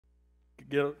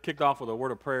get kicked off with a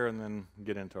word of prayer and then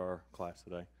get into our class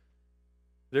today.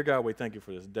 Dear God, we thank you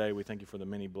for this day. We thank you for the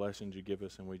many blessings you give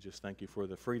us, and we just thank you for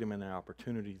the freedom and the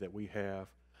opportunity that we have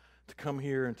to come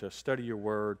here and to study your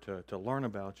word, to learn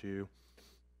about you,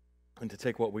 and to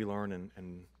take what we learn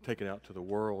and take it out to the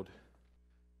world.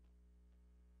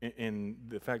 And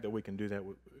the fact that we can do that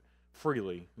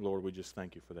freely, Lord, we just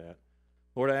thank you for that.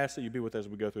 Lord, I ask that you be with us as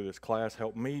we go through this class.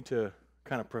 Help me to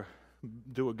kind of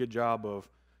do a good job of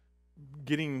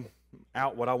getting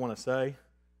out what I want to say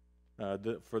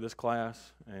for this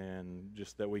class, and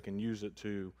just that we can use it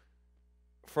to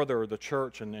further the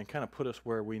church and kind of put us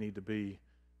where we need to be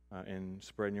in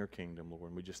spreading your kingdom, Lord.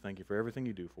 And we just thank you for everything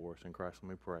you do for us. In Christ, let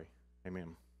me pray.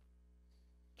 Amen.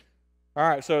 All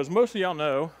right, so as most of y'all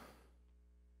know,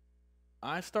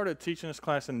 I started teaching this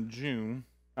class in June.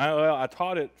 I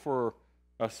taught it for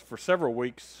several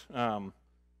weeks I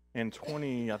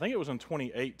think it was in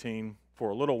 2018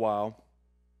 for a little while.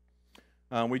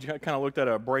 We kind of looked at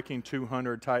a Breaking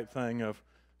 200 type thing of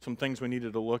some things we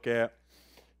needed to look at.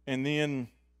 And then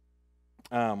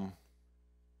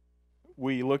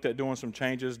we looked at doing some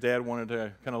changes. Dad wanted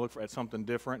to kind of look at something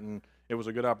different, and it was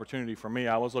a good opportunity for me.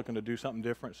 I was looking to do something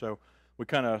different, so we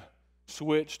kind of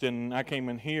switched, and I came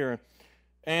in here.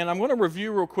 And I'm going to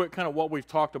review real quick kind of what we've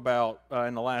talked about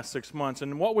in the last 6 months.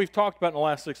 And what we've talked about in the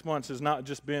last 6 months has not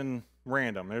just been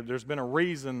random. There's been a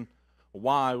reason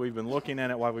why we've been looking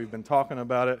at it, why we've been talking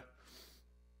about it.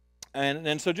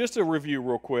 And so just to review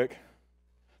real quick,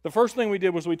 the first thing we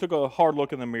did was we took a hard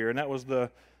look in the mirror, and that was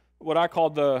what I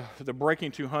called the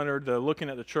Breaking 200, the looking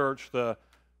at the church, the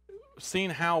seeing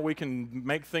how we can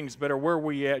make things better, where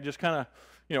we at, just kind of,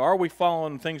 are we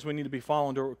following things we need to be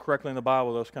following correctly in the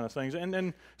Bible, those kind of things. And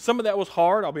then some of that was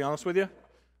hard, I'll be honest with you,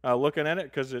 looking at it,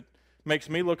 because it makes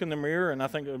me look in the mirror, and I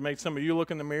think it made some of you look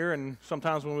in the mirror, and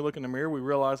sometimes when we look in the mirror, we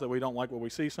realize that we don't like what we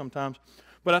see sometimes.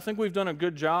 But I think we've done a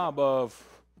good job of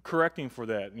correcting for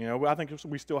that. I think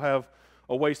we still have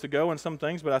a ways to go in some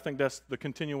things, but I think that's the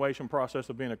continuation process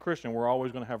of being a Christian. We're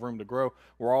always going to have room to grow.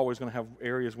 We're always going to have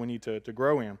areas we need to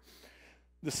grow in.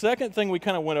 The second thing we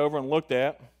kind of went over and looked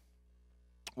at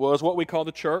was what we call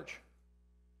the church.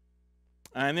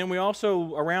 And then we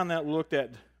also, around that, looked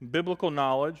at biblical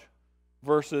knowledge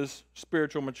versus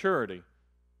spiritual maturity.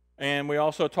 And we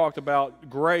also talked about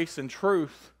grace and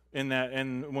truth in that,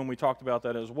 and when we talked about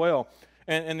that as well.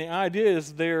 And the idea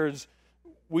is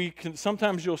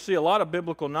sometimes you'll see a lot of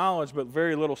biblical knowledge but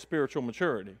very little spiritual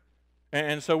maturity.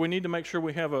 And so we need to make sure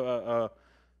we have a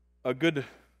good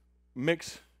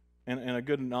mix and a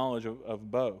good knowledge of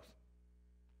both.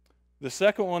 The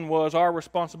second one was our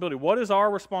responsibility. What is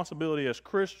our responsibility as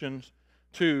Christians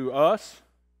to us,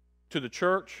 to the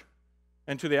church,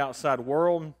 and to the outside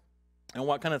world? And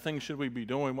what kind of things should we be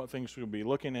doing? What things should we be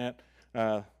looking at?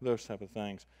 Those type of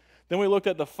things. Then we looked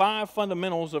at the 5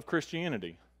 fundamentals of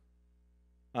Christianity.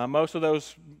 Most of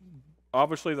those,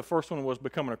 obviously the first one was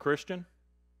becoming a Christian.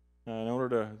 In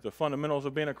order the fundamentals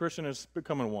of being a Christian is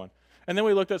becoming one. And then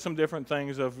we looked at some different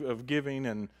things of giving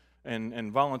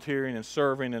and volunteering and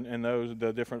serving and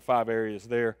the different 5 areas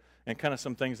there, and kind of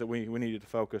some things that we needed to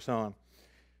focus on.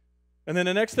 And then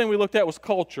the next thing we looked at was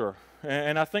culture.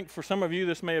 And I think for some of you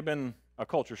this may have been a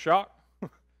culture shock,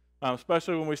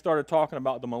 especially when we started talking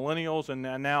about the millennials and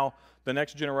now the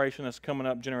next generation that's coming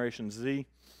up, Generation Z,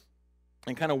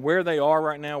 and kind of where they are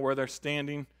right now, where they're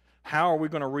standing, how are we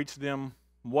going to reach them,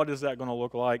 what is that going to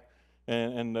look like,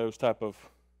 and those type of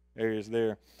areas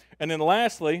there. And then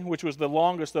lastly, which was the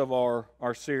longest of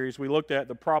our series, we looked at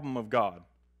the problem of God,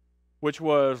 which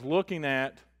was looking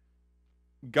at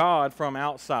God from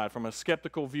outside, from a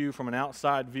skeptical view, from an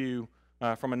outside view,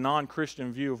 from a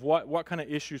non-Christian view of what kind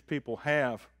of issues people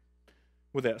have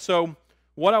with that. So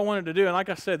what I wanted to do, and like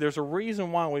I said, there's a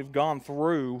reason why we've gone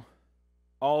through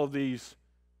all of these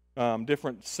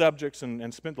different subjects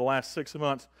and spent the last 6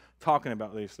 months talking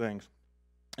about these things.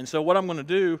 And so what I'm going to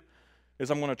do is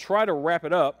I'm going to try to wrap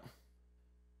it up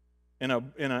in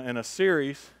a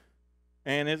series,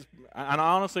 and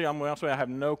honestly, I'm going to say I have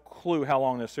no clue how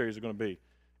long this series is going to be.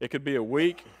 It could be a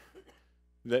week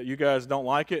that you guys don't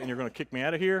like it and you're going to kick me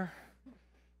out of here,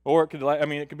 or it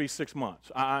could be 6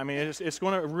 months. It's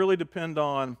going to really depend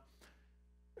on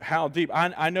how deep.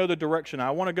 I know the direction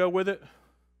I want to go with it,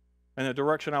 and the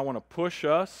direction I want to push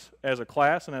us as a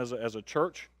class and as a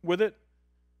church with it.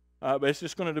 But it's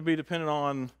just going to be dependent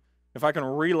on if I can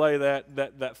relay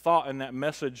that thought and that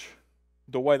message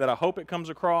the way that I hope it comes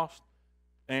across,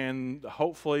 and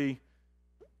hopefully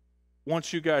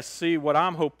once you guys see what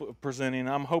I'm presenting,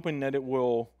 I'm hoping that it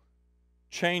will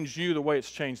change you the way it's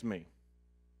changed me.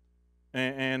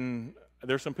 And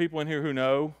there's some people in here who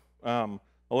know a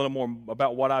a little more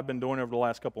about what I've been doing over the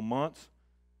last couple months,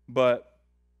 but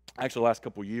actually the last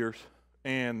couple years,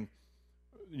 and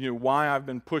why I've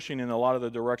been pushing in a lot of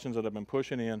the directions that I've been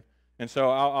pushing in. And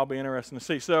so I'll be interested to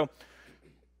see. So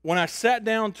when I sat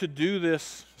down to do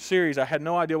this series, I had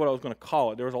no idea what I was going to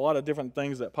call it. There was a lot of different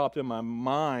things that popped in my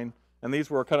mind, and these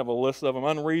were kind of a list of them.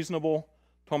 Unreasonable,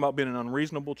 talking about being an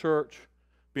unreasonable church,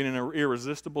 being an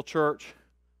irresistible church,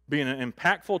 being an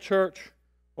impactful church,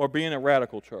 or being a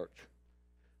radical church.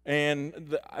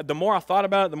 And the more I thought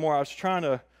about it, the more I was trying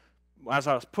to, as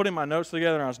I was putting my notes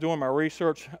together and I was doing my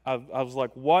research, I was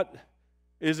like, what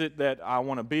is it that I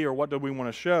want to be, or what do we want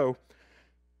to show?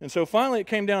 And so finally it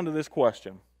came down to this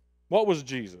question. What was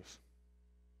Jesus?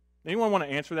 Anyone want to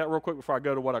answer that real quick before I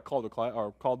go to what I called the class,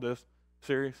 or called this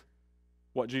series?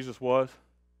 What Jesus was?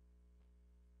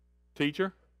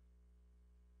 Teacher?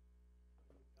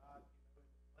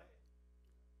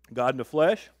 God in the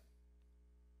flesh?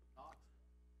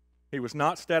 He was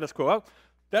not status quo.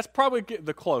 That's probably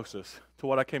the closest to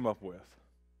what I came up with.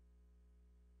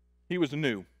 He was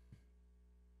new.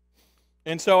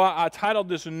 And so I titled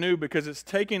this New because it's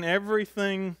taking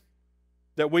everything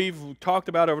that we've talked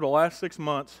about over the last 6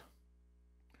 months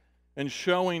and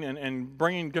showing and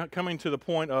coming to the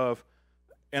point of,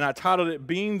 and I titled it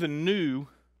Being the New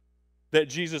that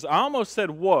Jesus, I almost said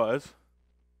was,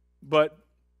 but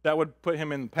that would put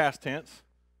him in past tense.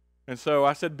 And so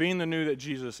I said being the new that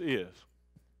Jesus is.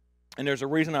 And there's a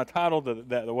reason I titled it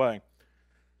that way.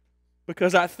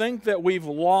 Because I think that we've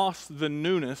lost the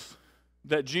newness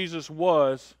that Jesus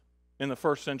was in the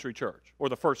first century church, or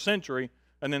the first century,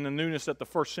 and then the newness that the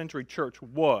first century church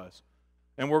was.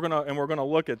 And we're gonna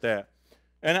look at that.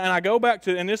 And I go back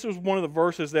to, and this was one of the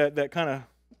verses that kind of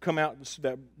come out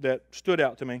that stood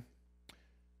out to me,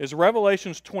 is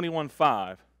Revelations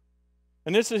 21:5.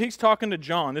 And he's talking to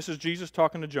John. This is Jesus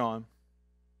talking to John.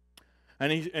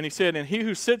 And he said, and he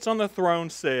who sits on the throne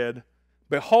said,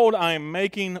 behold, I am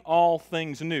making all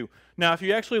things new. Now, if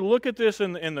you actually look at this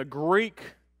in the Greek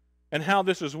and how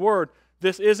this is worded,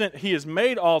 this isn't he has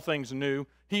made all things new.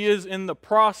 He is in the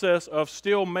process of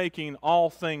still making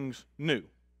all things new.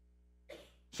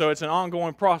 So it's an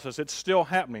ongoing process. It's still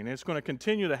happening. It's going to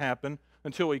continue to happen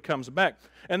until he comes back.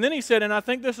 And then he said, and I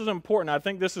think this is important. I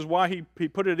think this is why he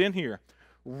put it in here.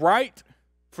 Write,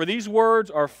 for these words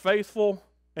are faithful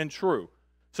and true.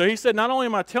 So he said, not only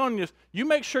am I telling you this, you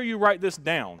make sure you write this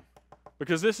down,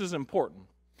 because this is important.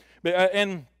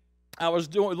 And I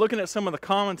was looking at some of the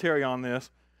commentary on this,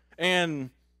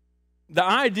 and the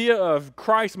idea of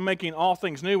Christ making all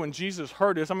things new, when Jesus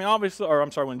heard this,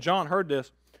 when John heard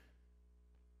this,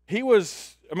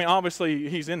 obviously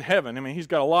he's in heaven. He's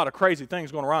got a lot of crazy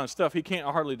things going around and stuff he can't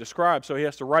hardly describe, so he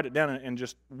has to write it down in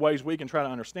just ways we can try to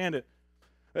understand it.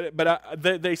 But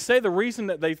they say the reason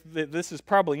that this is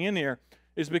probably in here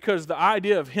is because the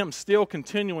idea of him still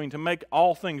continuing to make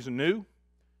all things new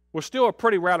was still a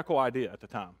pretty radical idea at the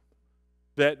time.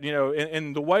 That,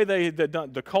 in the way they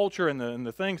done the culture and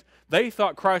the things, they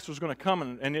thought Christ was going to come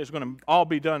and it was going to all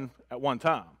be done at one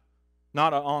time,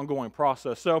 not an ongoing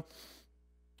process. So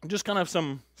just kind of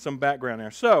some background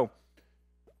there. So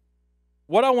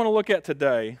what I want to look at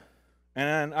today,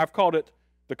 and I've called it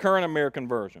the current American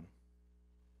version.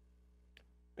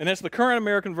 And it's the current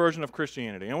American version of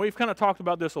Christianity. And we've kind of talked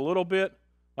about this a little bit.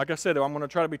 Like I said, I'm going to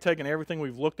try to be taking everything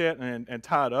we've looked at and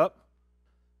tie it up.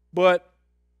 But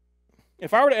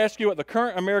if I were to ask you what the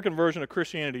current American version of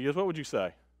Christianity is, what would you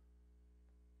say?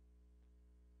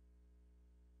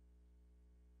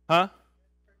 Huh?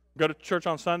 Go to church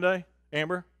on Sunday?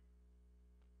 Amber?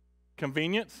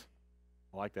 Convenience?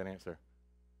 I like that answer.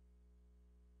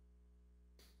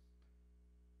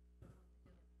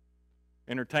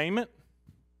 Entertainment?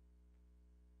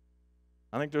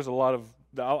 I think there's a lot of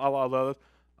those.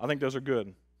 I think those are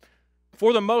good.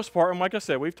 For the most part, and like I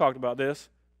said, we've talked about this,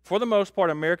 for the most part,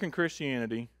 American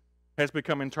Christianity has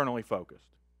become internally focused.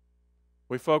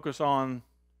 We focus on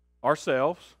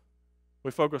ourselves.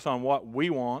 We focus on what we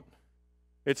want.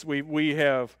 We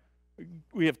have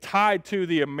tied to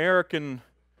the American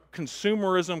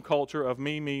consumerism culture of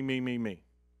me, me, me, me, me.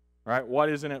 All right? What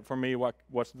is in it for me?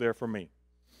 What's there for me?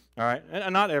 All right?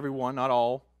 And not everyone, not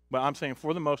all, but I'm saying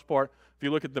for the most part, if you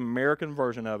look at the American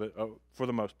version of it, for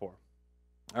the most part.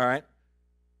 All right?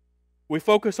 We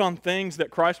focus on things that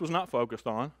Christ was not focused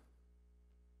on.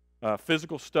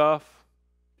 Physical stuff,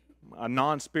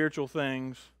 non-spiritual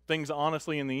things,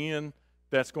 honestly in the end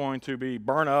that's going to be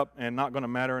burn up and not going to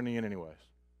matter in the end anyways.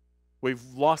 We've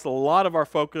lost a lot of our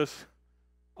focus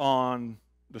on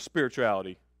the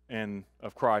spirituality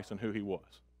of Christ and who he was.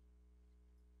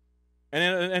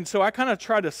 And so I kind of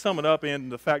tried to sum it up in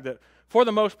the fact that for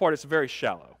the most part it's very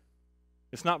shallow.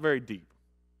 It's not very deep.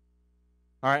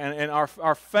 All right, and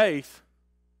our faith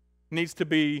needs to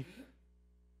be,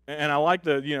 and I like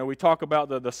we talk about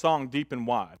the song Deep and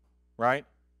Wide, right?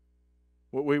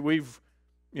 We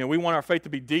want our faith to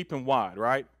be deep and wide,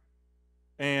 right?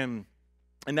 And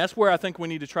that's where I think we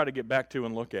need to try to get back to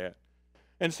and look at.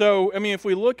 And so, I mean, if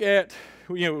we look at,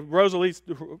 Rosalie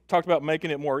talked about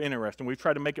making it more interesting. We've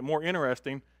tried to make it more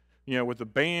interesting, with the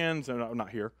bands, and I'm not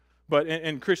here, but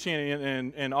in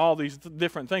Christianity and all these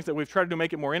different things that we've tried to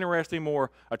make it more interesting,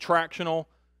 more attractional.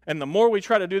 And the more we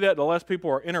try to do that, the less people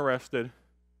are interested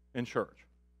in church.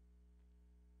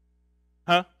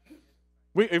 Huh?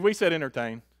 We said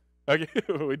entertain. Okay,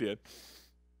 we did.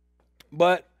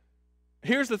 But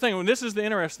here's the thing, and this is the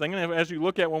interesting thing, and as you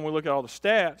look at when we look at all the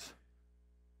stats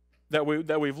that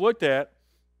we've looked at,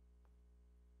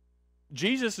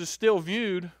 Jesus is still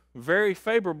viewed very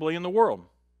favorably in the world.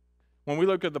 When we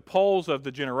look at the polls of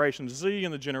the Generation Z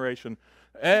and the Generation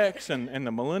X and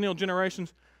the millennial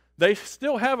generations, they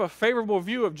still have a favorable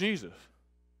view of Jesus.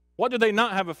 What do they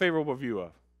not have a favorable view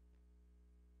of?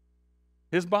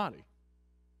 His body.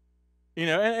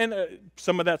 And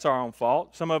some of that's our own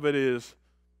fault. Some of it is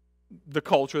the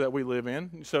culture that we live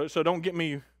in. So don't get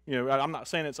me, I'm not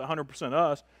saying it's 100%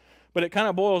 us, but it kind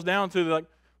of boils down to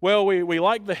we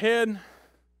like the head,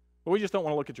 but we just don't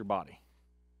want to look at your body.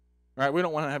 Right? We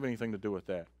don't want to have anything to do with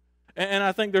that. And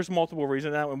I think there's multiple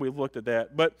reasons now, and we've looked at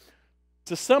that. But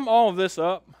to sum all of this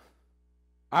up,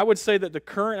 I would say that the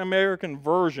current American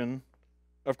version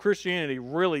of Christianity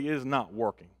really is not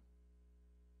working.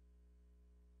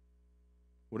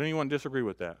 Would anyone disagree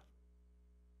with that?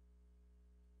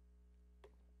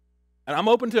 And I'm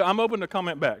open to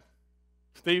comment back.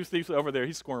 Steve's over there.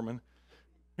 He's squirming.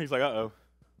 He's like, uh-oh.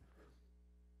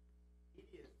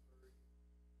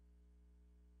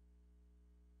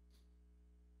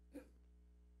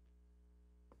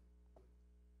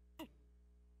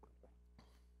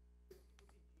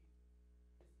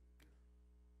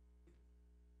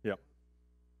 Yeah.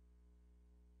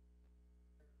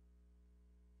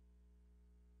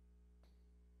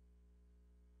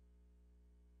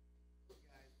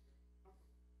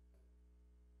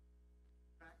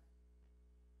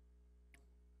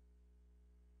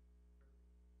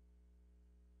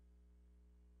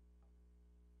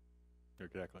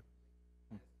 Exactly.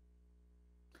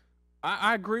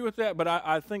 I agree with that, but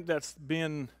I think that's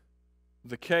been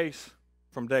the case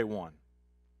from day one.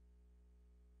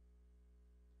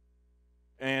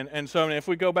 And so if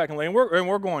we go back and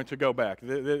we're going to go back,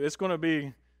 it's going to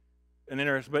be an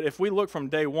interest. But if we look from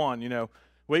day one,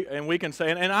 we can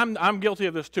say, and I'm guilty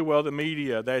of this too. Well, the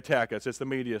media, they attack us. It's the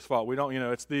media's fault. We don't,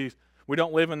 we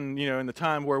don't live in in the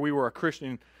time where we were a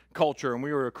Christian culture and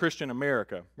we were a Christian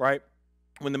America, right?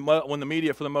 When the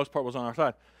media for the most part was on our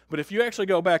side. But if you actually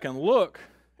go back and look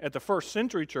at the first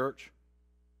century church,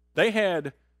 they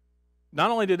had,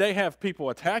 not only did they have people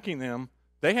attacking them,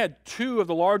 they had two of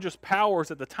the largest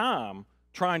powers at the time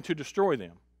trying to destroy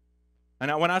them.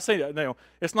 And when I say that,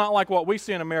 it's not like what we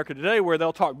see in America today where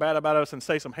they'll talk bad about us and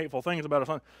say some hateful things about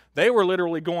us. They were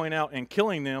literally going out and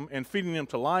killing them and feeding them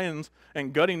to lions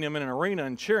and gutting them in an arena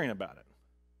and cheering about it.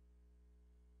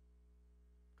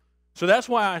 So that's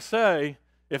why I say,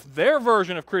 if their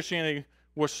version of Christianity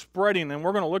was spreading, and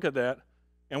we're going to look at that,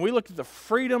 and we look at the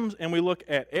freedoms and we look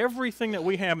at everything that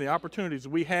we have, the opportunities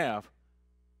we have,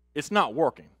 it's not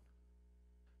working.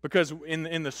 Because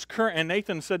in this current, and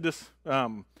Nathan said this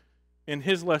in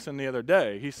his lesson the other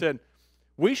day, he said,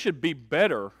 we should be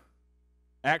better,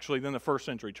 actually, than the first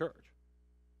century church.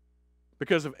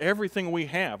 Because of everything we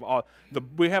have.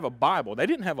 We have a Bible. They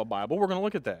didn't have a Bible. We're going to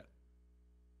look at that.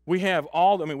 We have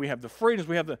we have the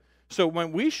freedoms, so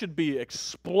when we should be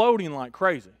exploding like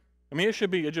crazy. I mean, this should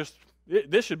be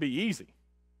easy.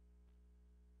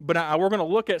 But we're going to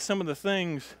look at some of the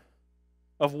things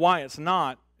of why it's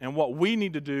not and what we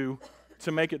need to do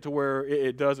to make it to where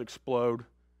it does explode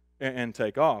and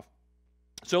take off.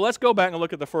 So let's go back and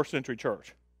look at the first century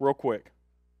church real quick.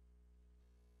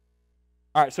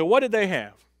 All right, so what did they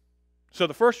have? So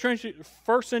the first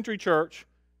century church,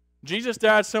 Jesus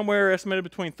died somewhere estimated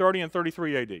between 30 and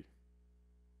 33 AD.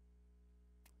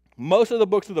 Most of the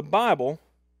books of the Bible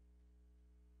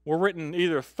were written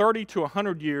either 30 to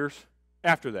 100 years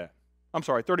after that.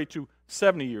 30 to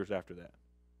 70 years after that.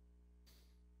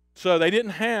 So they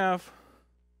didn't have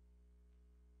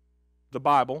the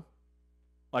Bible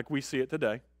like we see it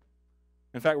today.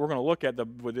 In fact, we're going to look at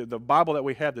the Bible that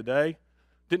we have today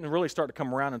didn't really start to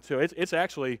come around until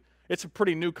it's a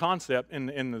pretty new concept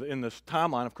in this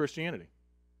timeline of Christianity.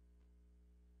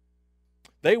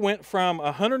 They went from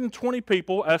 120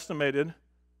 people estimated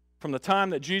from the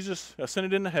time that Jesus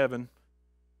ascended into heaven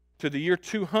to the year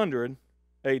 200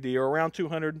 AD, or around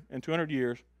 200 and 200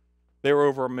 years, they were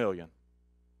over 1 million.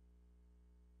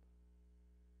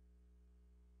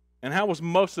 And how was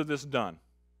most of this done?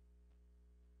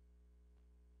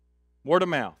 Word of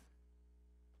mouth.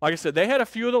 Like I said, they had a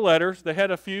few of the letters. They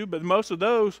had a few, but most of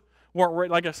those weren't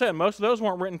written. Like I said, most of those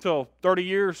weren't written until 30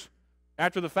 years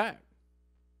after the fact.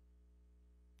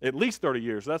 At least 30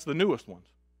 years. That's the newest ones.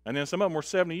 And then some of them were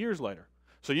 70 years later.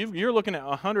 So you're looking at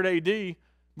 100 AD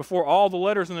before all the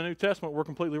letters in the New Testament were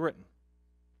completely written.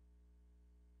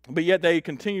 But yet they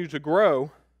continue to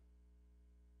grow.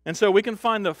 And so we can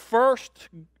find the first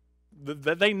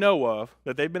that they know of,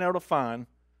 that they've been able to find,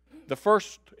 the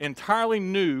first entirely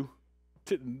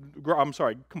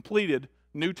completed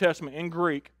New Testament in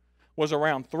Greek was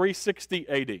around 360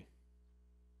 AD.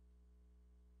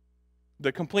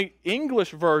 The complete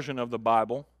English version of the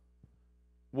Bible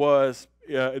was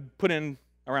put in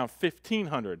around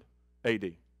 1500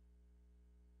 AD.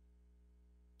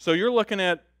 So you're looking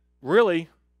at really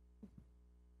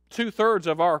 2/3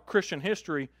 of our Christian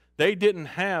history, they didn't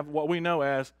have what we know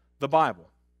as the Bible.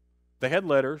 They had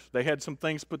letters. They had some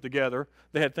things put together.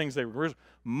 They had things they were.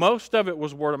 Most of it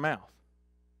was word of mouth.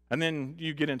 And then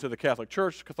you get into the Catholic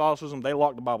Church, Catholicism. They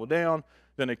locked the Bible down.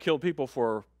 Then they killed people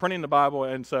for printing the Bible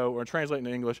or translating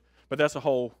to English. But that's a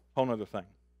whole other thing.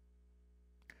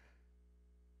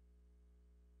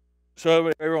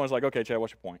 So everyone's like, okay, Chad,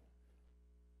 what's your point?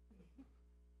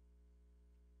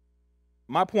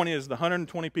 My point is the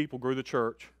 120 people grew the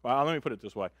church. Well, let me put it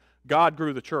this way. God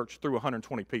grew the church through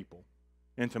 120 people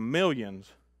into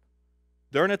millions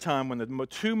during a time when the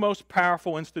two most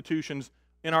powerful institutions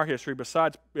in our history,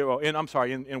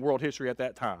 in world history at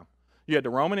that time, you had the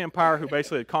Roman Empire, who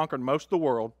basically had conquered most of the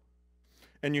world,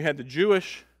 and you had the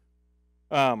Jewish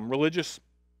religious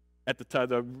at the time,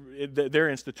 their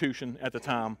institution at the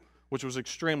time, which was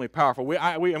extremely powerful.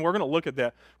 And we're going to look at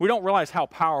that. We don't realize how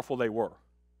powerful they were,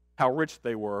 how rich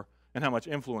they were, and how much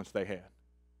influence they had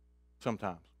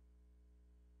sometimes.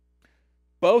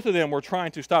 Both of them were trying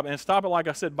to stop it, and stop it, like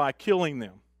I said, by killing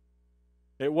them.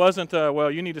 It wasn't, well,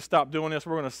 you need to stop doing this.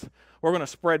 We're going to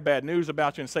spread bad news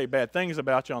about you and say bad things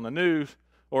about you on the news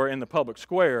or in the public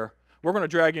square. We're going to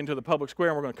drag you into the public square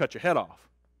and we're going to cut your head off.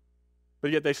 But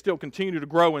yet they still continue to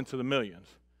grow into the millions.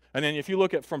 And then if you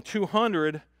look at from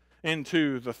 200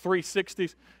 into the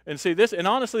 360s, and see this, and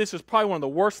honestly, this is probably one of the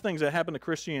worst things that happened to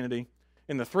Christianity.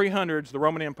 In the 300s, the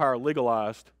Roman Empire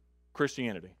legalized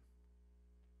Christianity.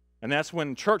 And that's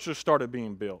when churches started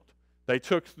being built. They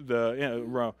took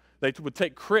they would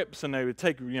take crypts and they would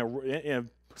take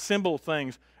symbol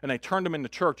things and they turned them into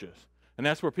churches. And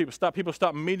that's where people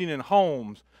stopped meeting in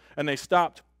homes, and they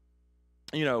stopped,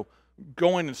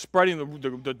 going and spreading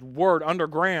the word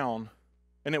underground,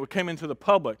 and it came into the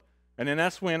public. And then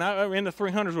that's when in the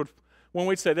 300s when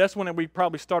we'd say that's when we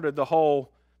probably started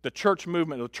the church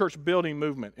movement, the church building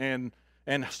movement, and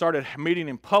started meeting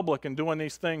in public and doing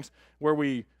these things where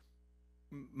we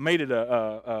made it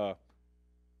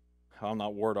I'm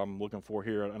not word I'm looking for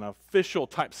here, an official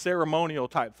type, ceremonial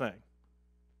type thing.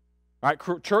 All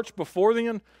right, church before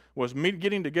then was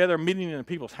getting together, meeting in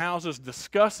people's houses,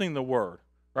 discussing the word.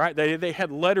 Right? They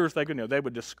had letters they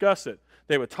would discuss it.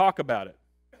 They would talk about it.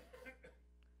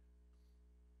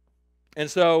 And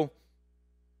so,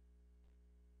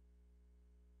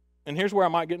 and here's where I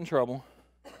might get in trouble.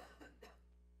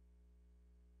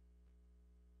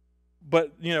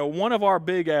 But, one of our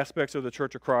big aspects of the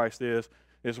Church of Christ is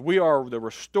we are the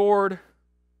restored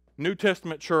New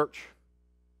Testament church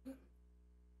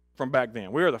from back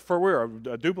then. We're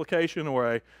a duplication,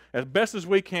 or as best as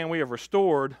we can, we have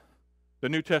restored the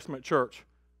New Testament church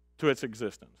to its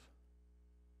existence.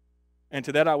 And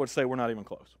to that I would say we're not even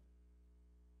close.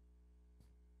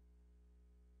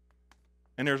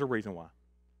 And there's a reason why.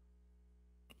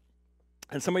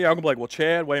 And some of y'all are going to be like, well,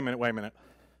 Chad, wait a minute.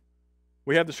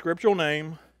 We have the scriptural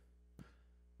name.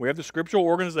 We have the scriptural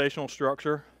organizational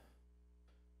structure.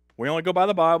 We only go by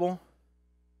the Bible.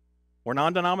 We're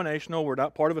non-denominational. We're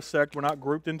not part of a sect. We're not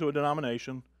grouped into a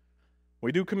denomination.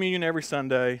 We do communion every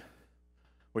Sunday.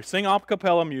 We sing a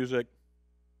cappella music.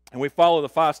 And we follow the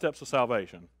 5 steps of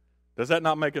salvation. Does that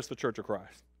not make us the Church of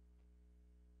Christ?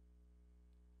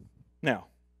 Now,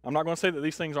 I'm not going to say that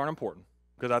these things aren't important,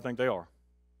 because I think they are.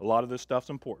 A lot of this stuff's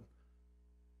important.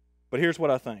 But here's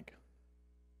what I think.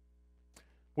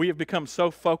 We have become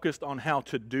so focused on how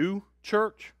to do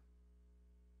church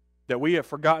that we have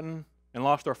forgotten and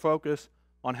lost our focus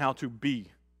on how to be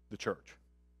the church.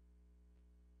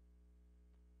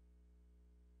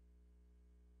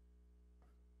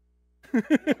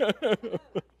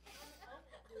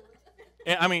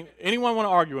 Anyone want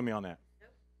to argue with me on that?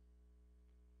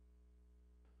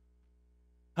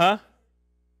 Huh?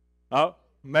 Oh,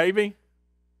 maybe.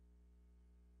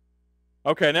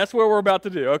 Okay, and that's what we're about to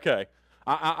do. Okay.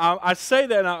 I say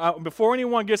that, and before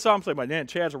anyone gets off, I'm saying, man,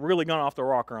 Chad's really gone off the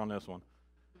rocker on this one.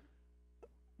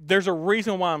 There's a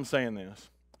reason why I'm saying this,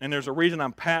 and there's a reason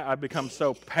I've become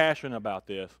so passionate about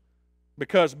this.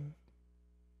 Because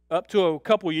up to a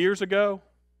couple years ago,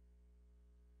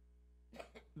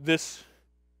 this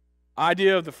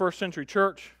idea of the first century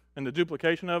church and the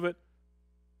duplication of it,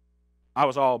 I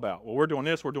was all about. Well, we're doing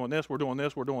this, we're doing this, we're doing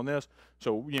this, we're doing this.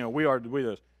 So, we are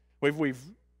this.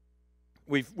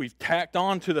 We've tacked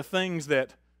on to the things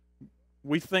that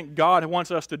we think God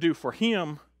wants us to do for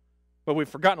Him, but we've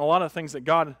forgotten a lot of things that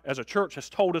God as a church has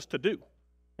told us to do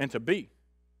and to be.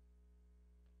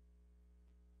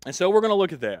 And so we're going to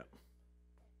look at that.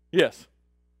 Yes.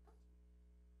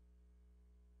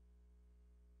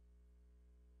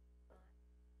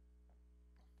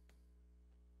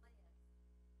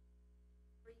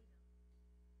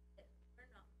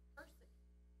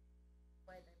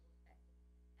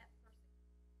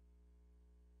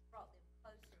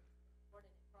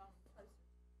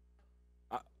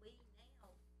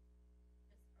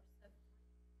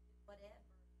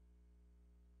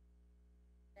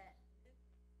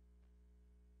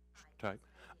 Type.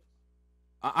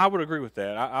 I would agree with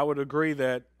that. I would agree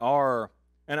that and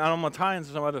I'm going to tie into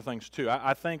some other things too.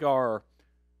 I think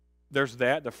there's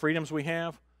the freedoms we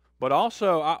have, but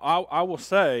also I will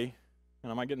say,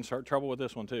 and I might get in trouble with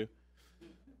this one too,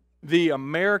 the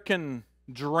American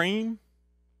dream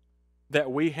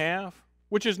that we have,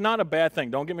 which is not a bad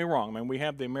thing. Don't get me wrong. I mean, we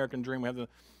have the American dream.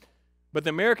 But the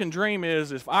American dream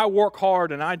is if I work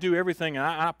hard and I do everything and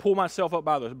I pull myself up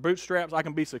by the bootstraps, I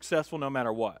can be successful no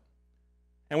matter what.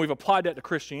 And we've applied that to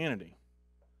Christianity.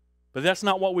 But that's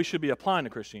not what we should be applying to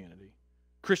Christianity.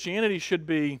 Christianity should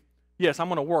be, yes, I'm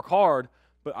going to work hard,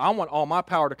 but I want all my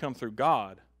power to come through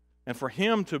God and for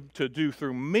Him to do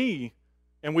through me,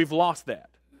 and we've lost that.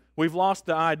 We've lost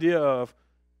the idea of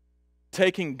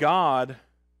taking God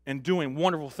and doing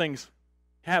wonderful things,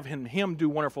 having Him do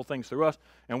wonderful things through us,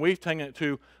 and we've taken it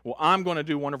to, well, I'm going to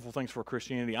do wonderful things for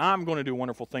Christianity. I'm going to do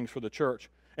wonderful things for the church,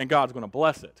 and God's going to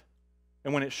bless it.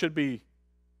 And when it should be,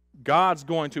 God's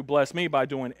going to bless me by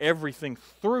doing everything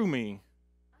through me.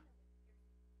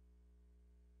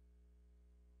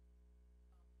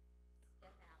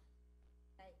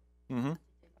 Mm-hmm.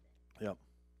 Yep.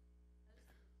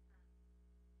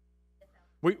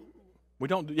 We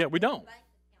don't. Yeah, we don't.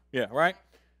 Yeah, right.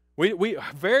 We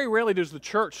very rarely does the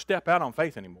church step out on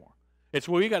faith anymore. It's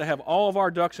we got to have all of our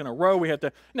ducks in a row. We have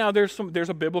to. Now there's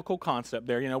a biblical concept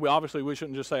there. We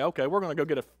shouldn't just say, okay, we're going to go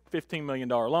get a $15 million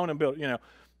loan and build.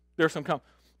 There's some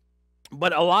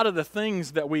but a lot of the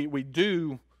things that we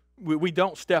do, we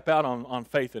don't step out on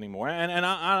faith anymore. And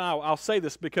I'll say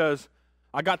this because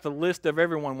I got the list of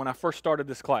everyone when I first started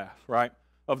this class, right,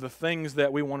 of the things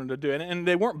that we wanted to do. And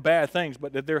they weren't bad things,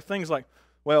 but there are things like,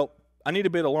 well, I need to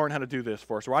be able to learn how to do this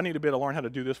first, or I need to be able to learn how to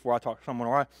do this before I talk to someone,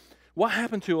 or what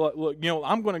happened to,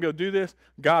 I'm going to go do this.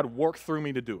 God worked through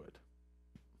me to do it.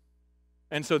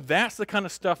 And so that's the kind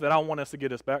of stuff that I want us to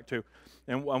get us back to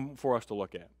and for us to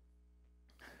look at.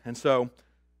 And so,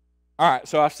 all right,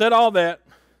 so I've said all that.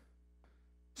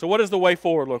 So what does the way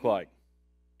forward look like?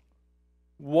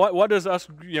 What does us,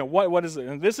 what is it?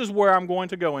 And this is where I'm going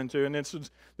to go into, and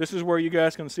this is where you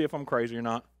guys can see if I'm crazy or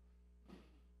not.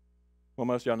 Well,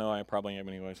 most of y'all know I probably am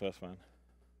anyway, so that's fine.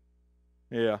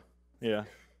 Yeah.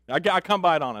 I come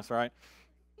by it honest, right?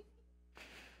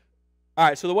 All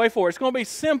right, so the way forward, it's going to be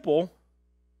simple,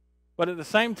 but at the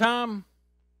same time,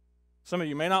 some of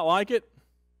you may not like it.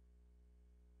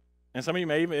 And some of you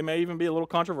it may even be a little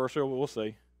controversial, but we'll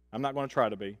see. I'm not going to try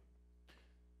to be.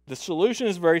 The solution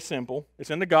is very simple. It's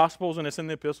in the Gospels and it's in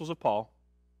the epistles of Paul.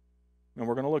 And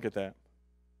we're going to look at that.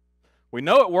 We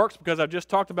know it works because I've just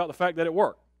talked about the fact that it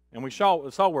worked. And we saw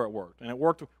where it worked. And it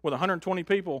worked with 120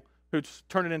 people who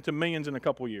turned it into millions in a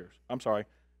couple of years. In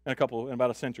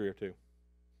about a century or two.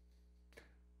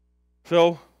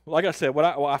 So, like I said,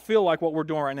 I feel like what we're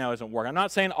doing right now isn't working. I'm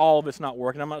not saying all of it's not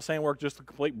working. I'm not saying we're just a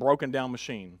complete broken down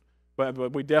machine.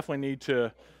 But we definitely need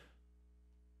to,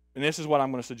 and this is what I'm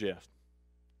going to suggest.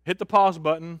 Hit the pause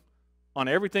button on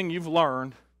everything you've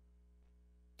learned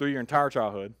through your entire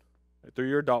childhood, through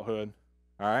your adulthood,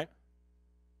 all right?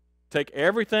 Take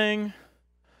everything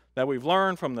that we've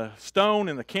learned from the Stone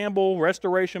and the Campbell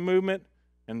Restoration Movement,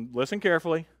 and listen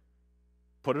carefully,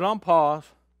 put it on pause,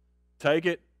 take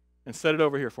it, and set it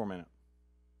over here for a minute.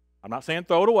 I'm not saying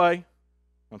throw it away.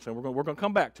 I'm saying we're going to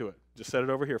come back to it. Just set it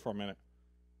over here for a minute.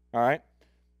 All right?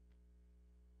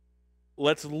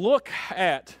 Let's really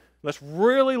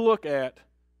look at,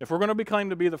 if we're going to be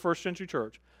claimed to be the first century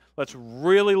church, Let's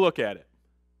really look at it.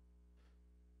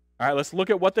 All right, let's look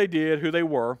at what they did, who they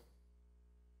were.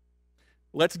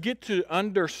 Let's get to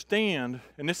understand,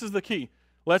 and this is the key,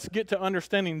 let's get to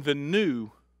understanding the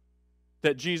new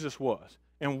that Jesus was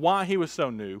and why he was so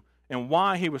new and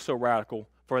why he was so radical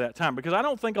for that time. Because I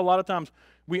don't think a lot of times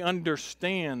we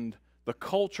understand the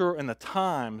culture and the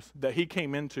times that he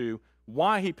came into,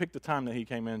 why he picked the time that he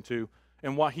came into,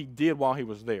 and what he did while he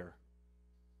was there.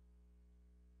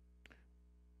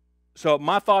 So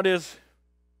my thought is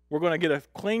we're going to get a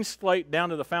clean slate down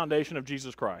to the foundation of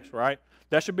Jesus Christ, right?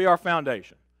 That should be our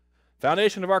foundation.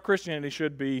 Foundation of our Christianity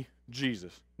should be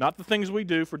Jesus. Not the things we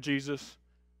do for Jesus,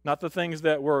 not the things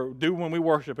that we do when we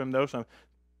worship him, those things.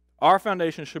 Our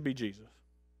foundation should be Jesus.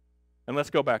 And let's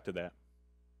go back to that.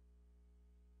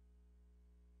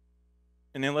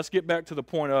 And then let's get back to the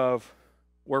point of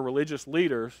where religious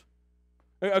leaders,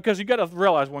 because you got to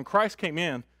realize when Christ came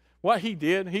in, what he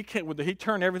did, he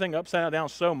turned everything upside down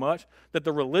so much that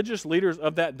the religious leaders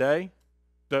of that day,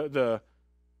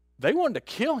 they wanted to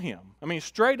kill him. I mean,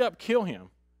 straight up kill him.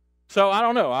 So I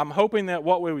don't know. I'm hoping that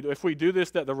if we do this,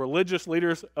 that the religious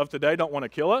leaders of today don't want to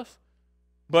kill us.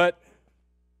 But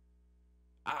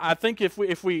I think if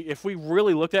we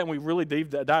really looked at it and we really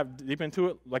dive deep into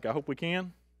it, like I hope we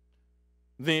can,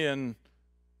 then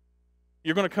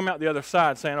you're going to come out the other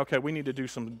side saying, okay, we need to do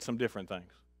some different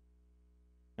things.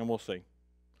 And we'll see.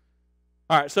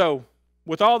 All right, so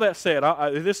with all that said,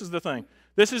 this is the thing.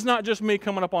 This is not just me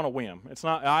coming up on a whim. It's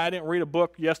not. I didn't read a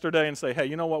book yesterday and say, hey,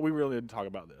 you know what, we really need to talk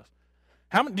about this.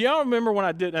 Do y'all remember when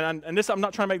I did, and this, I'm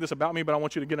not trying to make this about me, but I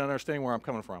want you to get an understanding where I'm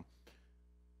coming from.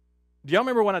 Do y'all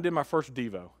remember when I did my first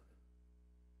Devo?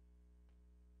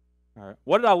 All right.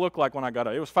 What did I look like when I got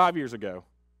up? It was 5 years ago.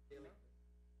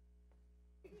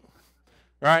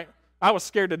 Right? I was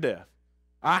scared to death.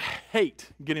 I hate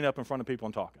getting up in front of people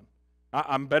and talking.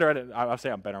 I'm better at it. I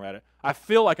say I'm better at it. I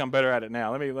feel like I'm better at it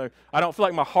now. I don't feel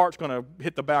like my heart's going to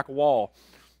hit the back wall.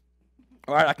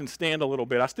 All right, I can stand a little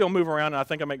bit. I still move around, and I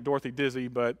think I make Dorothy dizzy,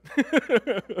 but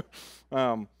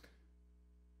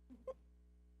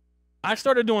I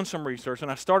started doing some research, and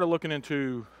I started looking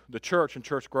into the church and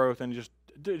church growth and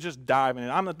just diving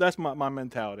in. That's my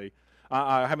mentality.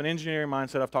 I have an engineering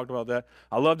mindset. I've talked about that.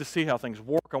 I love to see how things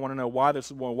work. I want to know why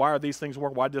are these things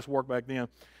work? Why did this work back then?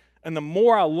 And the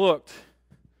more I looked,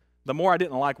 the more I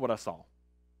didn't like what I saw.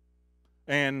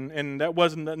 And that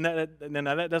wasn't.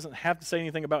 That doesn't have to say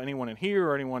anything about anyone in here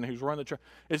or anyone who's run the church.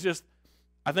 It's just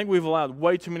I think we've allowed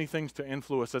way too many things to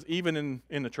influence us, even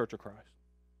in the Church of Christ.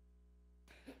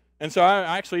 And so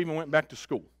I actually even went back to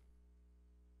school.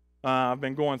 I've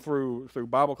been going through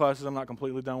Bible classes. I'm not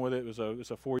completely done with it. It's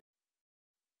a 4-year.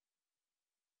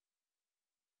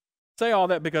 Say all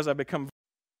that because I've become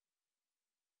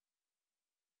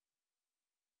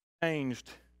changed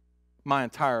my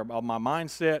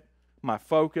mindset, my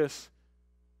focus,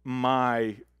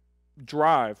 my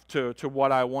drive to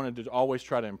what I wanted to always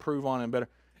try to improve on and better.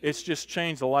 It's just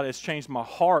changed a lot. It's changed my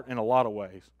heart in a lot of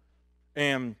ways.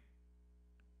 And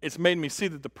it's made me see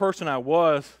that the person I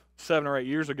was 7 or 8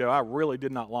 years ago, I really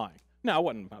did not like. Now, I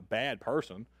wasn't a bad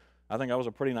person. I think I was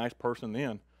a pretty nice person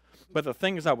then. But the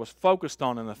things I was focused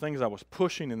on and the things I was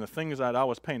pushing and the things that I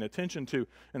was paying attention to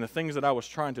and the things that I was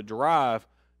trying to drive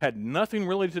had nothing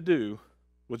really to do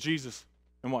with Jesus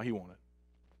and what he wanted.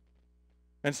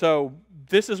 And so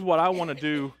this is what I want to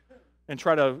do and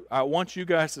I want you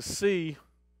guys to see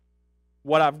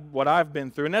what I've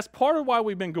been through. And that's part of why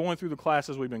we've been going through the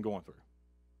classes we've been going through.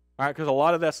 All right, because a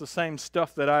lot of that's the same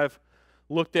stuff that I've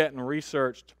looked at and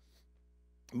researched.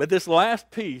 But this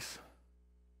last piece,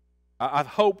 I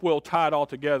hope we'll tie it all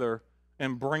together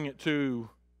and bring it to.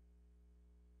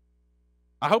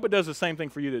 I hope it does the same thing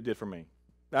for you that it did for me.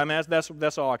 I mean,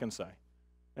 that's all I can say.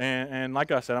 And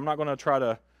like I said, I'm not going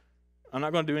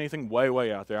to do anything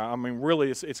way out there. I mean,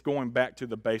 really, it's going back to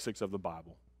the basics of the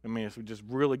Bible. I mean, it's just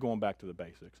really going back to the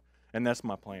basics, and that's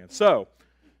my plan. So,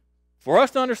 for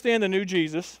us to understand the new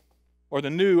Jesus, or the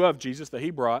new of Jesus that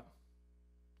he brought,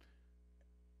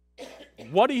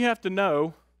 what do you have to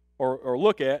know? Or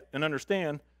look at and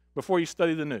understand before you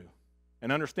study the new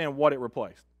and understand what it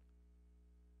replaced.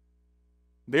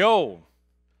 The old.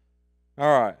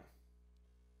 All right.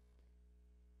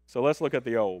 So let's look at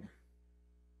the old.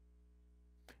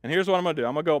 And here's what I'm going to do.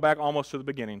 I'm going to go back almost to the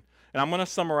beginning. And I'm going to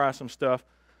summarize some stuff.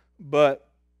 But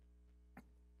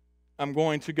I'm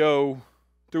going to go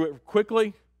through it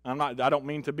quickly. I don't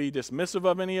mean to be dismissive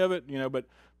of any of it, but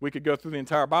we could go through the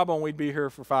entire Bible and we'd be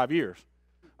here for 5 years.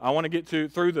 I want to get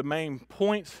through the main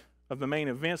points of the main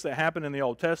events that happened in the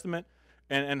Old Testament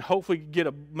and hopefully get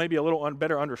maybe a little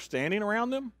better understanding around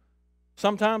them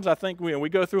Sometimes I think we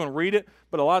go through and read it,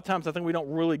 but a lot of times I think we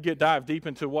don't really dive deep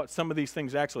into what some of these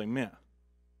things actually meant.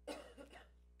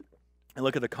 And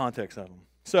look at the context of them.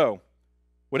 So,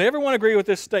 would everyone agree with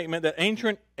this statement that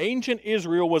ancient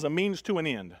Israel was a means to an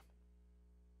end?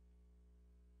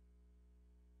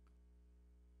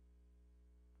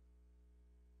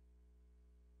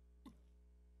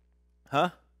 Huh?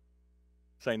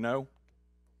 Say no.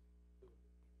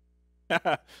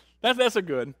 That's a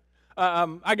good.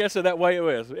 I guess that way it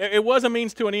was. It was a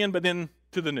means to an end, but then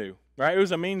to the new, right? It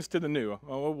was a means to the new.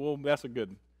 Oh, well, that's a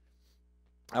good.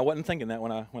 I wasn't thinking that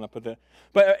when I put that.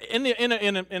 But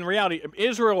in reality,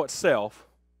 Israel itself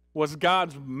was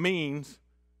God's means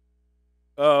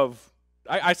of.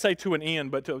 I say to an end,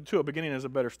 but to a beginning is a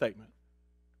better statement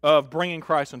of bringing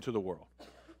Christ into the world.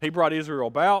 He brought Israel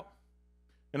about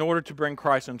in order to bring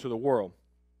Christ into the world.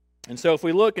 And so if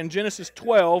we look in Genesis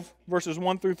 12, verses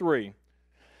 1 through 3.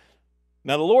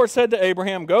 Now the Lord said to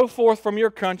Abraham, "Go forth from your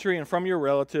country and from your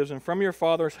relatives and from your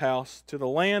father's house to the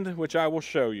land which I will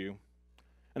show you.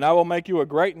 And I will make you a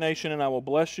great nation, and I will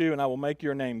bless you, and I will make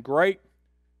your name great.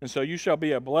 And so you shall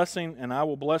be a blessing, and I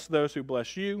will bless those who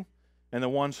bless you, and the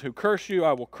ones who curse you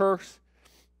I will curse.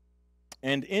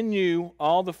 And in you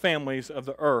all the families of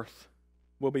the earth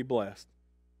will be blessed."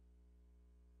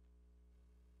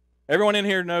 Everyone in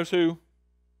here knows who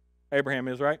Abraham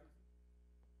is, right?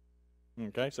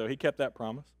 Okay, so he kept that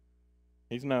promise.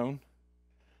 He's known.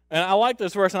 And I like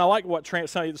this verse, and I like what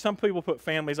some people put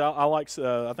families.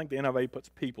 I think the NIV puts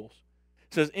peoples.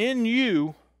 It says, "In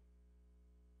you,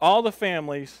 all the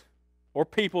families or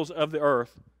peoples of the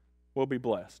earth will be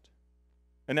blessed."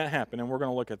 And that happened, and we're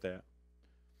going to look at that.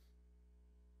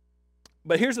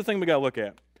 But here's the thing we got to look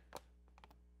at.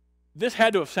 This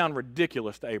had to have sounded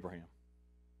ridiculous to Abraham.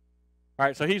 All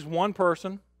right, so he's one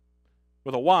person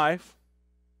with a wife,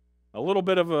 a little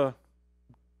bit of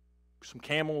some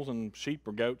camels and sheep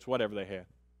or goats, whatever they had.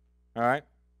 All right?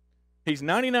 He's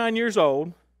 99 years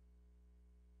old,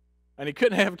 and he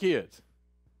couldn't have kids.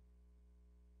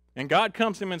 And God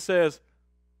comes to him and says,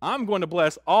 "I'm going to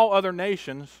bless all other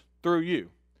nations through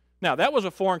you." Now, that was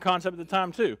a foreign concept at the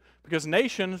time, too, because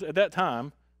nations at that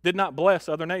time did not bless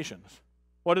other nations.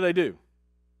 What did they do?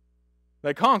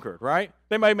 They conquered, right?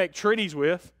 They may make treaties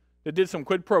with. They did some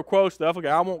quid pro quo stuff. Okay,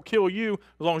 I won't kill you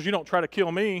as long as you don't try to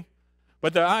kill me.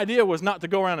 But the idea was not to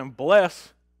go around and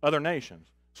bless other nations.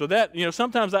 So that,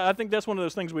 sometimes I think that's one of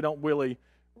those things we don't really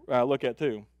look at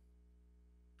too.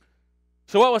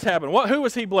 So what was happening? Who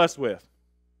was he blessed with?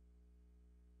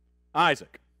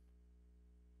 Isaac.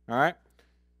 All right?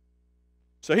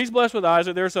 So he's blessed with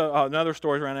Isaac. There's another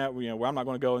story around that, where I'm not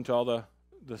going to go into all the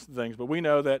things, but we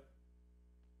know that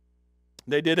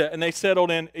they did it, and they settled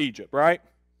in Egypt, right?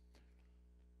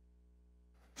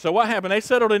 So what happened? They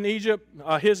settled in Egypt.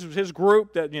 His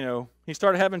group that, he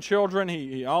started having children,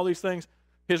 he all these things.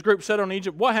 His group settled in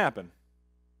Egypt. What happened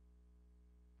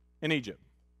in Egypt?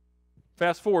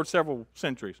 Fast forward several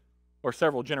centuries or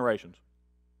several generations.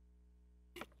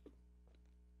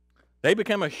 They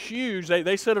became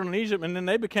they settled in Egypt, and then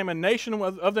they became a nation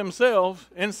of themselves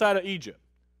inside of Egypt.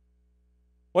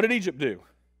 What did Egypt do?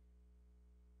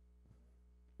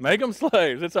 Make them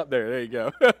slaves. It's up there. There you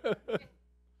go.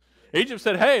 Egypt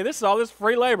said, "Hey, this is all this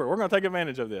free labor. We're going to take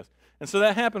advantage of this." And so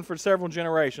that happened for several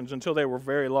generations until they were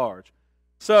very large.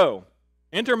 So,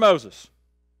 enter Moses.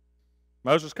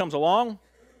 Moses comes along.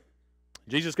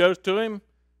 Jesus goes to him,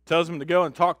 tells him to go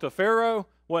and talk to Pharaoh.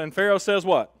 Well, and Pharaoh says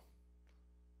what?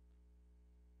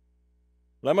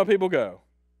 "Let my people go."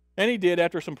 And he did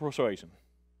after some persuasion.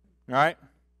 All right?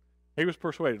 He was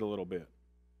persuaded a little bit.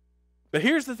 But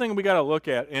here's the thing we got to look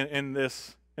at in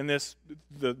this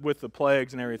with the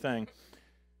plagues and everything.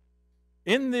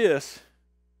 In this,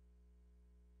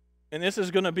 and this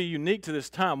is going to be unique to this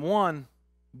time. One,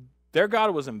 their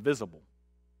God was invisible.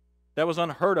 That was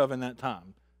unheard of in that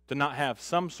time, to not have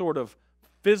some sort of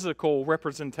physical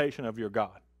representation of your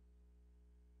God.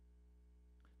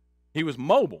 He was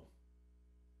mobile.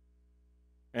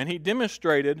 And he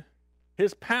demonstrated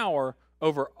his power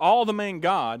over all the main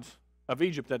gods of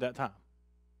Egypt at that time.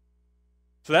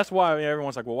 So that's why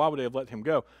everyone's like, well, why would they have let him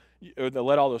go? Or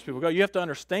let all those people go? You have to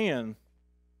understand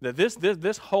that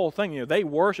this whole thing, they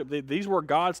worship, these were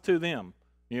gods to them.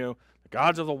 The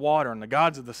gods of the water and the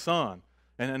gods of the sun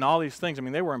and all these things. I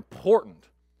mean, they were important.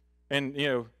 And,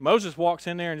 Moses walks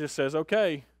in there and just says,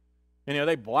 okay. And,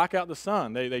 they black out the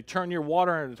sun. They turn your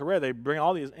water into red. They bring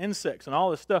all these insects and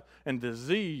all this stuff and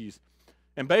disease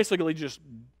and basically just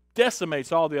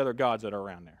decimates all the other gods that are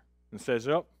around there and says,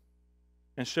 oh,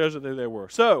 and shows that they were.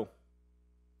 So,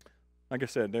 like I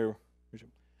said, they were.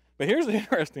 But here's the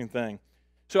interesting thing.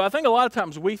 So I think a lot of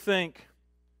times we think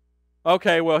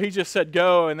okay, well, he just said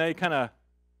go, and they kind of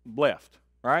left,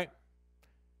 right?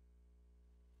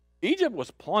 Egypt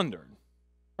was plundered,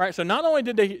 right? So not only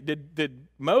did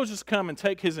Moses come and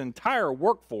take his entire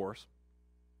workforce,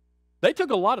 they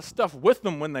took a lot of stuff with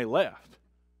them when they left.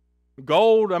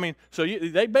 Gold, I mean, so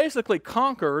they basically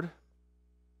conquered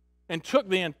and took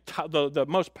the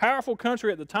most powerful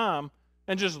country at the time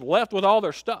and just left with all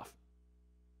their stuff.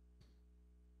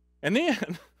 And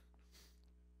then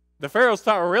the Pharaohs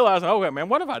started realizing, oh, man,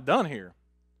 what have I done here?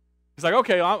 He's like,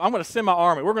 okay, I'm going to send my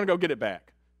army. We're going to go get it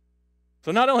back.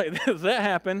 So not only does that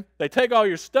happen, they take all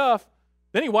your stuff,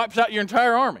 then he wipes out your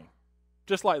entire army,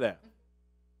 just like that.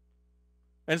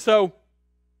 And so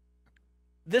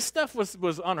this stuff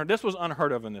was unheard. This was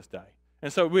unheard of in this day.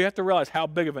 And so we have to realize how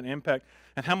big of an impact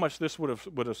and how much this would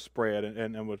have spread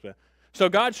and would have. So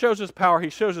God shows his power. He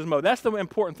shows his mobility. That's the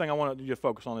important thing I want you to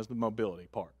focus on is the mobility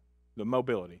part, the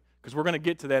mobility, because we're going to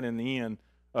get to that in the end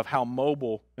of how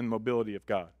mobile and mobility of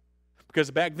God.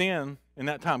 Because back then, in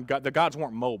that time, the gods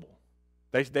weren't mobile.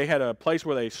 They had a place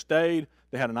where they stayed.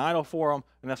 They had an idol for them,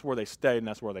 and that's where they stayed, and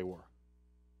that's where they were.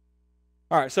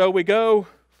 All right, so we go,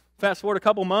 fast forward a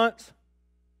couple months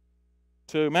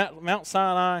to Mount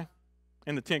Sinai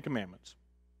and the Ten Commandments.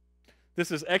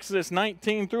 This is Exodus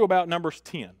 19 through about Numbers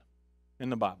 10 in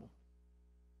the Bible.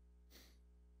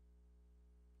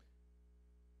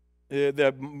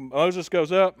 Moses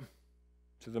goes up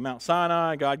to the Mount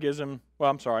Sinai. God gives him,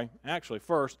 actually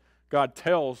first, God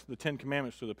tells the Ten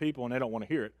Commandments to the people, and they don't want to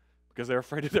hear it because they're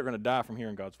afraid that they're going to die from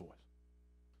hearing God's voice.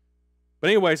 But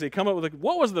anyways, they come up with,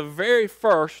 what was the very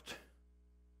first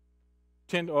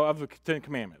of the Ten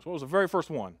Commandments? What was the very first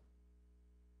one?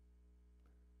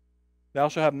 Thou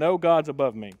shalt have no gods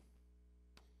above me.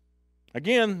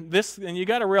 Again, and you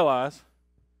got to realize,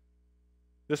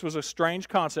 this was a strange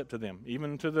concept to them,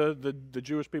 even to the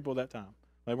Jewish people at that time.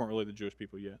 They weren't really the Jewish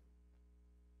people yet.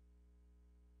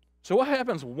 So what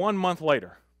happens 1 month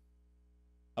later?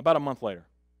 About a month later.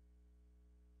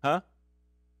 Huh?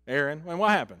 Aaron, and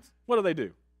what happens? What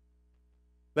do?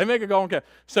 They make a golden calf.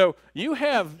 So you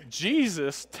have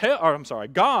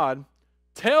God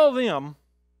tell them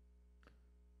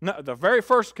the very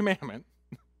first commandment,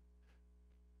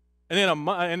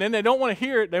 and then they don't want to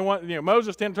hear it. They want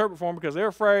Moses to interpret for them because they're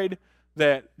afraid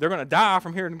that they're going to die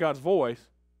from hearing God's voice.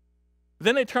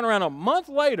 Then they turn around a month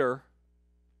later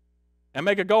and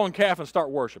make a golden calf and start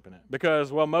worshiping it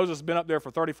because, Moses has been up there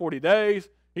for 30, 40 days.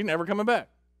 He's never coming back.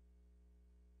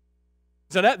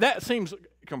 So that seems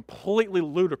completely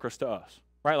ludicrous to us,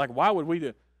 right? Like, why would we do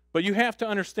it? But you have to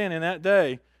understand in that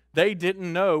day, they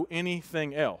didn't know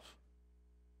anything else.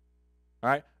 All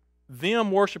right?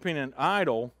 Them worshiping an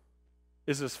idol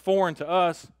is as foreign to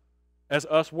us as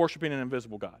us worshiping an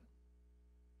invisible God.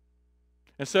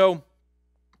 And so,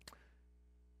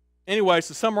 anyways,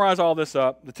 to summarize all this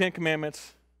up, the Ten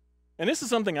Commandments, and this is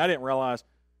something I didn't realize.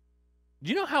 Do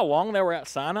you know how long they were at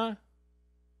Sinai?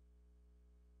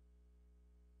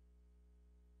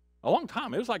 A long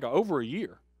time. It was like over a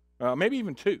year, maybe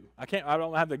even 2. I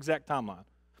don't have the exact timeline.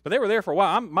 But they were there for a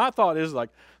while. My thought is like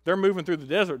they're moving through the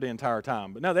desert the entire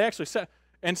time. But no, they actually sat.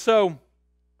 And so,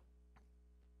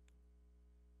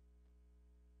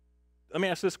 let me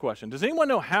ask this question. Does anyone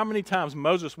know how many times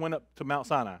Moses went up to Mount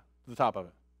Sinai, to the top of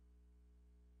it?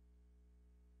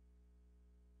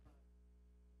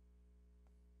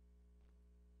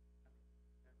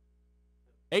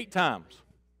 8 times.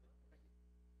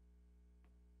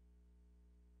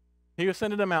 He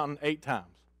ascended the mountain 8 times.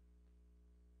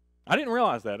 I didn't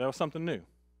realize that. That was something new.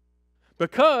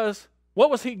 Because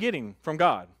what was he getting from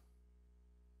God?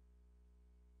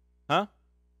 Huh?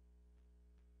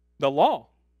 The law.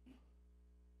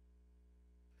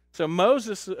 So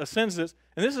Moses ascends this,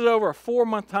 and this is over a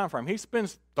 4-month time frame. He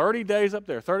spends 30 days up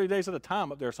there, 30 days at a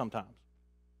time up there sometimes,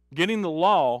 getting the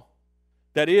law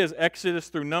that is Exodus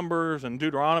through Numbers and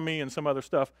Deuteronomy and some other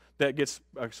stuff that gets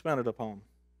expounded upon.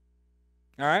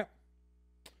 All right?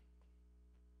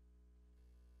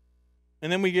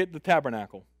 And then we get the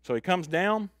tabernacle. So he came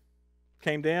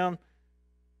down.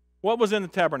 What was in the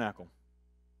tabernacle?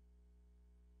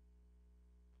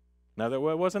 Now, it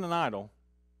wasn't an idol.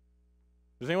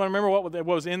 Does anyone remember what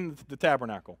was in the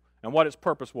tabernacle and what its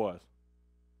purpose was?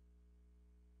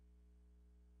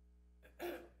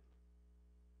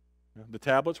 The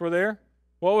tablets were there.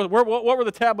 What were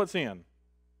the tablets in?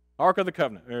 Ark of the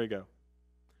Covenant. There you go.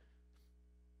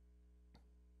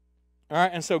 All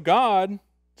right, and so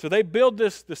they build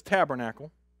this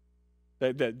tabernacle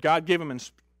that God gave them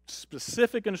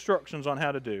specific instructions on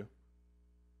how to do.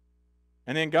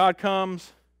 And then God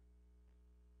comes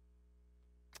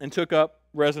and took up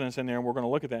residence in there, and we're going to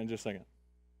look at that in just a second.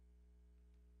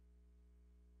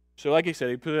 So like he said,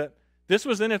 he put it, this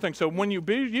was anything. So when you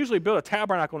usually build a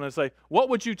tabernacle, and they say, what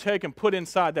would you take and put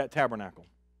inside that tabernacle?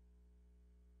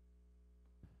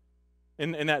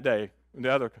 In that day,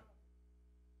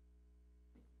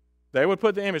 they would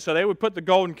put the image. So they would put the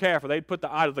golden calf, or they'd put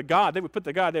the idol, the God. They would put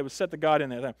the God. They would set the God in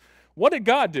there. What did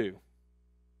God do?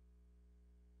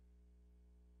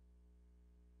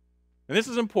 And this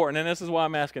is important, and this is why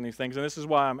I'm asking these things, and this is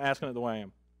why I'm asking it the way I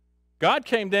am. God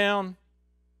came down,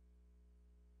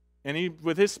 and He,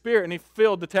 with His Spirit, and He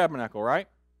filled the tabernacle, right?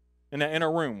 In that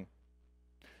inner room.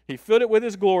 He filled it with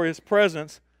His glory, His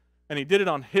presence, and He did it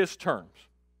on His terms.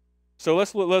 So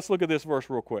let's look at this verse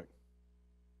real quick.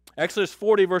 Exodus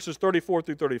 40, verses 34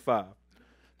 through 35.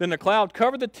 Then the cloud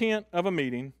covered the tent of a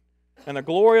meeting, and the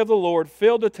glory of the Lord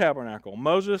filled the tabernacle.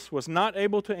 Moses was not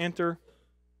able to enter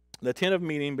the tent of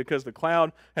meeting because the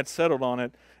cloud had settled on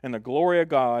it, and the glory of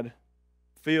God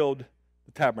filled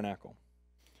the tabernacle.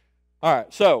 All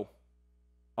right, so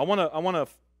I want to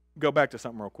go back to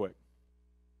something real quick.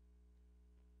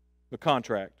 The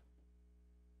contract.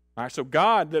 All right, so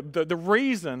God, the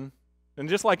reason, and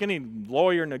just like any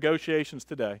lawyer negotiations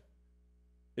today,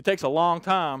 it takes a long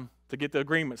time to get the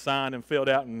agreement signed and filled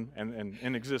out and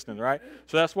in existence, right?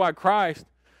 So that's why Christ,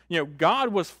 God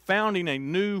was founding a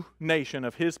new nation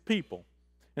of His people.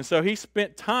 And so He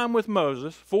spent time with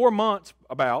Moses, 4 months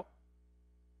about,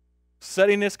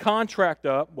 setting this contract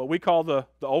up, what we call the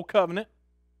Old Covenant,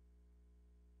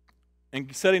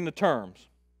 and setting the terms.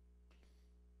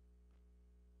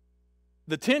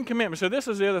 The 10 Commandments, so this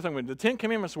is the other thing, the 10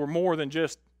 Commandments were more than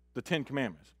just the 10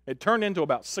 Commandments. It turned into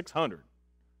about 600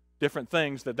 different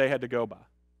things that they had to go by.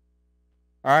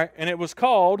 All right, and it was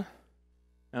called,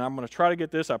 and I'm going to try to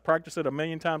get this, I practiced it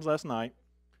 1,000,000 times last night,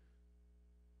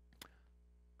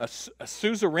 a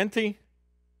suzerainty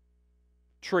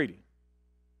treaty.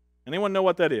 Anyone know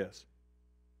what that is?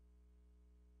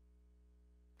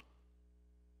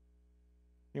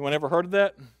 Anyone ever heard of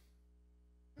that?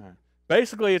 All right.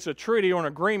 Basically, it's a treaty or an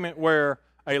agreement where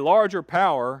a larger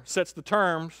power sets the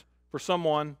terms for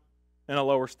someone in a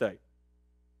lower state.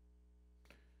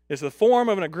 It's the form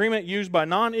of an agreement used by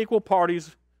non-equal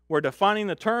parties where defining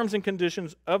the terms and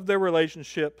conditions of their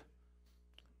relationship,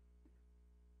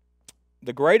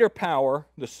 the greater power,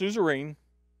 the suzerain,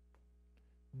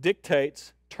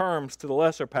 dictates terms to the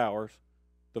lesser powers,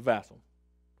 the vassal.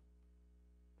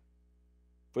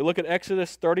 If we look at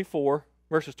Exodus 34,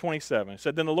 verses 27, it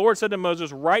said, Then the Lord said to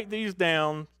Moses, write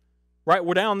down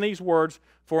these words,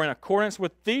 for in accordance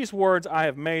with these words I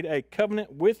have made a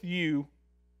covenant with you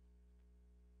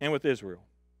and with Israel.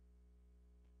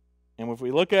 And if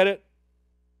we look at it,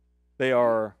 they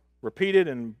are repeated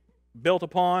and built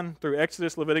upon through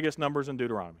Exodus, Leviticus, Numbers, and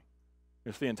Deuteronomy.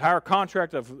 It's the entire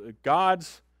contract of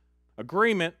God's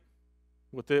agreement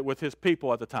with His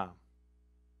people at the time.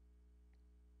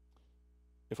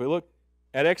 If we look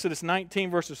at Exodus 19,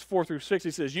 verses 4 through 6,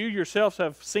 He says, You yourselves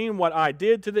have seen what I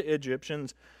did to the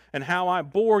Egyptians, and how I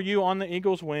bore you on the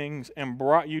eagle's wings and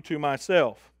brought you to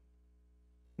myself.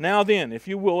 Now then, if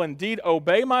you will indeed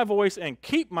obey my voice and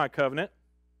keep my covenant,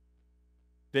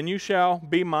 then you shall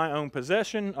be my own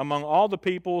possession among all the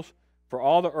peoples, for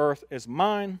all the earth is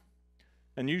mine,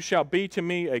 and you shall be to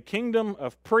me a kingdom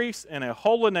of priests and a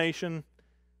holy nation.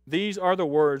 These are the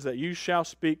words that you shall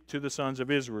speak to the sons of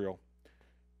Israel.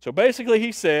 So basically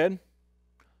He said,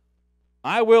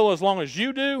 I will, as long as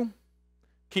you do,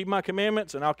 keep my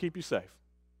commandments, and I'll keep you safe.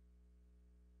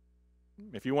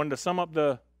 If you wanted to sum up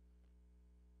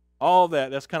all that,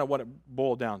 that's kind of what it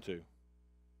boiled down to.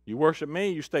 You worship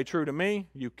me, you stay true to me,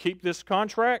 you keep this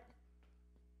contract,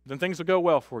 then things will go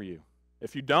well for you.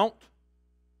 If you don't,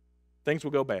 things will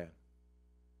go bad.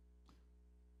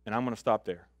 And I'm going to stop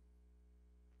there.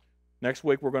 Next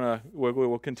week we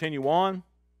will continue on,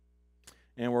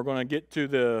 and we're going to get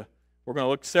to we're going to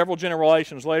look several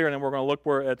generations later, and then we're going to look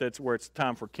where it's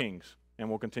time for kings, and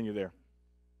we'll continue there.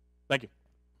 Thank you.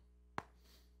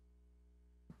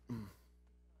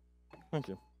 Thank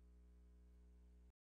you.